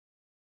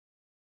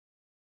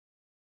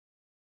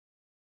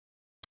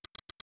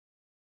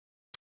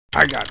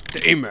I got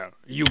the email.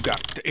 You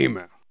got the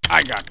email.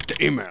 I got the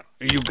email.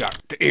 You got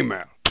the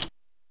email.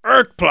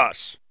 Earth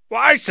Plus.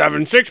 Why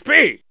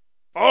 76p?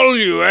 All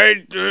you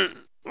ate.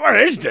 What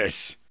is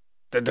this?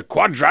 Did the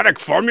quadratic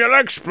formula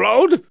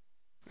explode?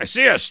 I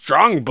see a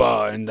strong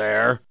buh in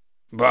there,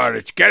 but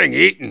it's getting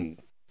eaten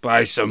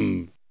by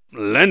some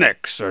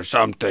Linux or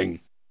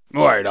something.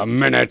 Wait a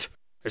minute.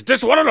 Is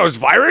this one of those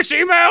virus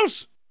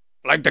emails?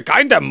 Like the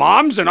kind that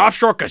moms in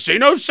offshore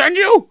casinos send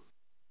you?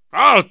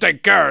 I'll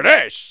take care of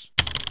this.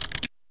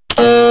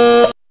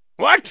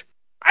 What?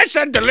 I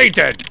said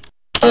deleted.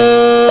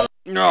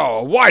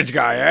 No, wise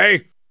guy, eh?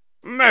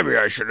 Maybe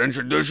I should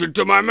introduce you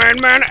to my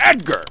main man,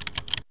 Edgar.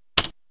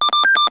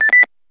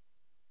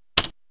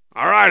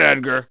 Alright,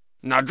 Edgar.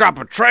 Now drop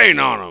a train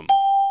on him.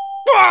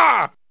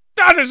 Ah!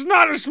 That is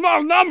not a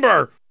small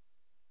number!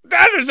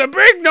 That is a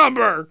big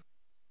number!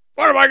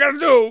 What am I gonna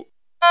do?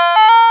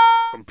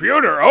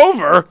 Computer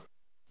over?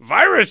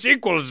 Virus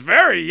equals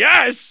very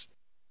yes!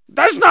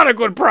 That's not a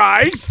good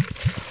prize!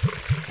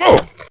 Oh!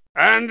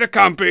 And the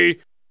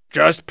compy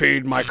just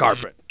peed my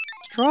carpet.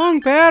 Strong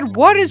Bad,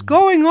 what is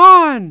going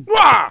on?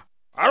 Wah!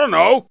 I don't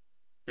know.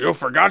 You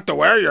forgot to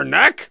wear your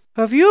neck?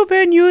 Have you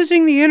been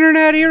using the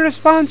internet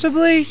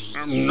irresponsibly?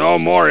 No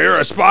more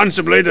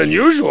irresponsibly than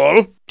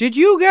usual. Did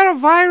you get a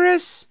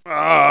virus?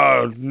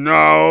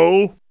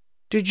 No.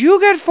 Did you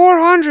get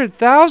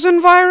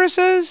 400,000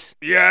 viruses?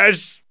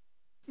 Yes.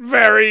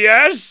 Very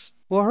yes.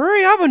 Well,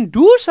 hurry up and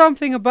do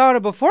something about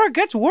it before it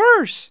gets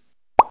worse.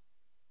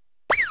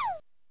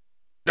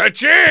 The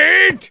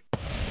cheat!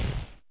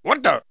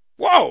 What the?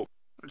 Whoa!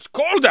 It's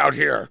cold out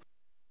here.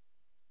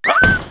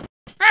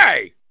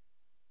 Hey!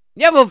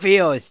 Never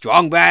fear,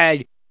 Strong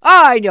Bad.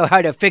 I know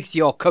how to fix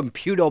your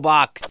computer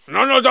box.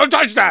 No, don't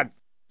touch that!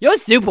 Your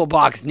super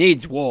box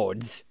needs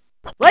wards.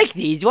 Like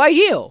these right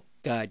here.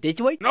 This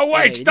one. No,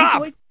 wait,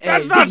 stop!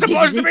 That's not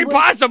supposed to be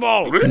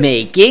possible!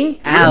 Making,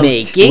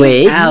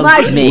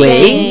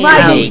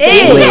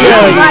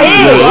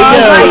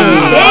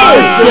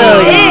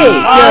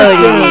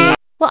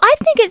 Well, I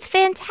think it's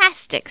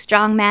fantastic,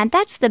 Strong Man.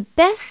 That's the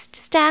best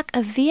stack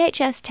of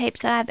VHS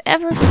tapes that I've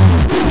ever seen.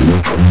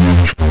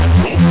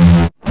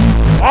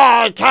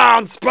 I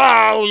can't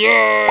spell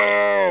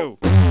you!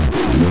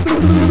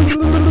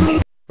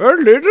 A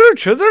little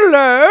to the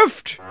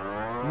left.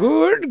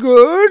 Good,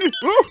 good.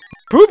 Oh,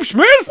 Poop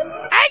Smith?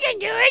 I can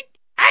do it.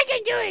 I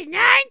can do it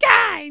 9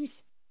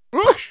 times.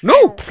 Oh,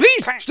 no,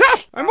 please, stop.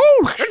 I'm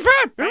old and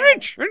fat and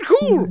rich and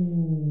cool.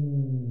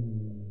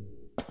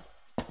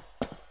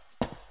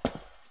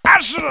 I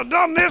should have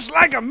done this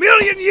like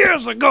 1,000,000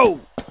 years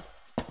ago!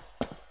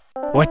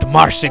 With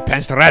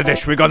Marzipan's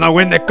Radish, we're gonna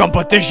win the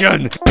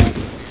competition!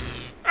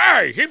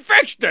 Hey, he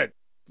fixed it!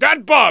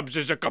 That Bubs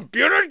is a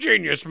computer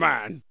genius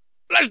man!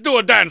 Let's do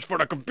a dance for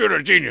the computer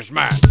genius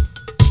man!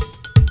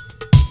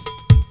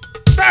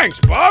 Thanks,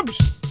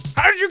 Bubs!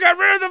 How did you get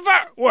rid of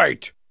the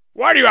Wait,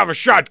 why do you have a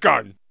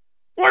shotgun?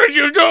 What did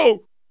you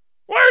do?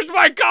 Where's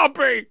my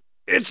copy?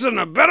 It's in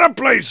a better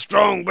place,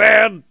 Strong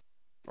Bad.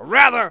 Or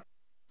rather,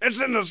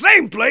 it's in the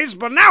same place,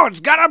 but now it's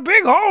got a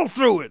big hole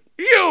through it.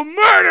 You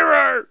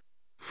murderer!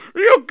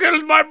 You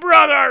killed my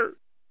brother!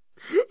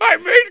 I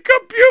mean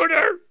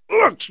computer!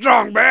 Look,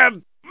 Strong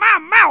Bad, my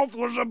mouth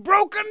was a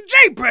broken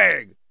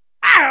JPEG.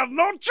 I had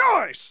no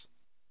choice.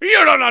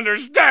 You don't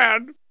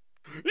understand.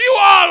 You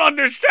all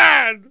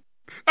understand.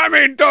 I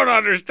mean, don't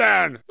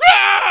understand.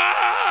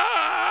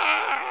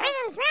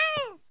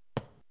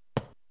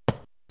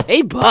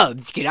 Hey,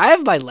 Bubs, can I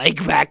have my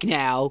leg back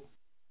now?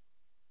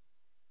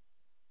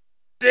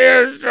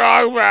 Dear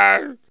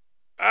Strongman,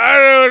 I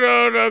don't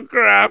know the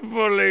crap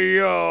full of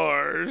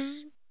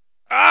yours.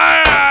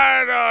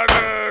 I don't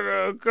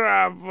know the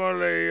crap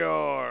full of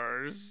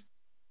yours.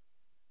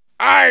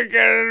 I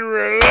can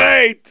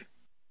relate.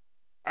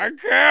 I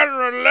can't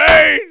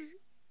relate.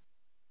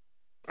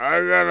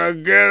 I'm gonna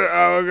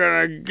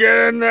get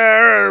in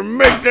there and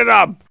mix it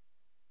up.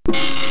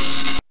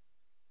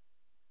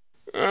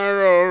 I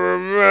don't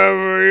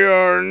remember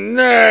your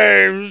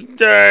names,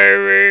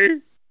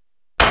 Davey.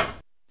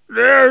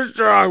 Dear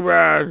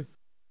Strongman,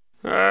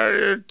 how do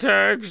you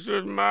text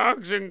with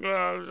boxing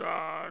gloves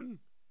on?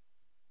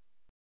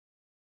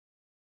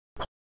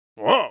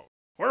 Whoa,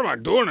 what am I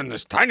doing in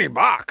this tiny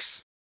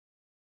box?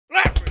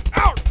 Let me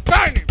out,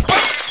 tiny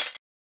box!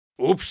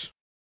 Oops,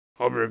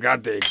 hope you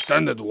got the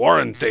extended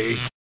warranty.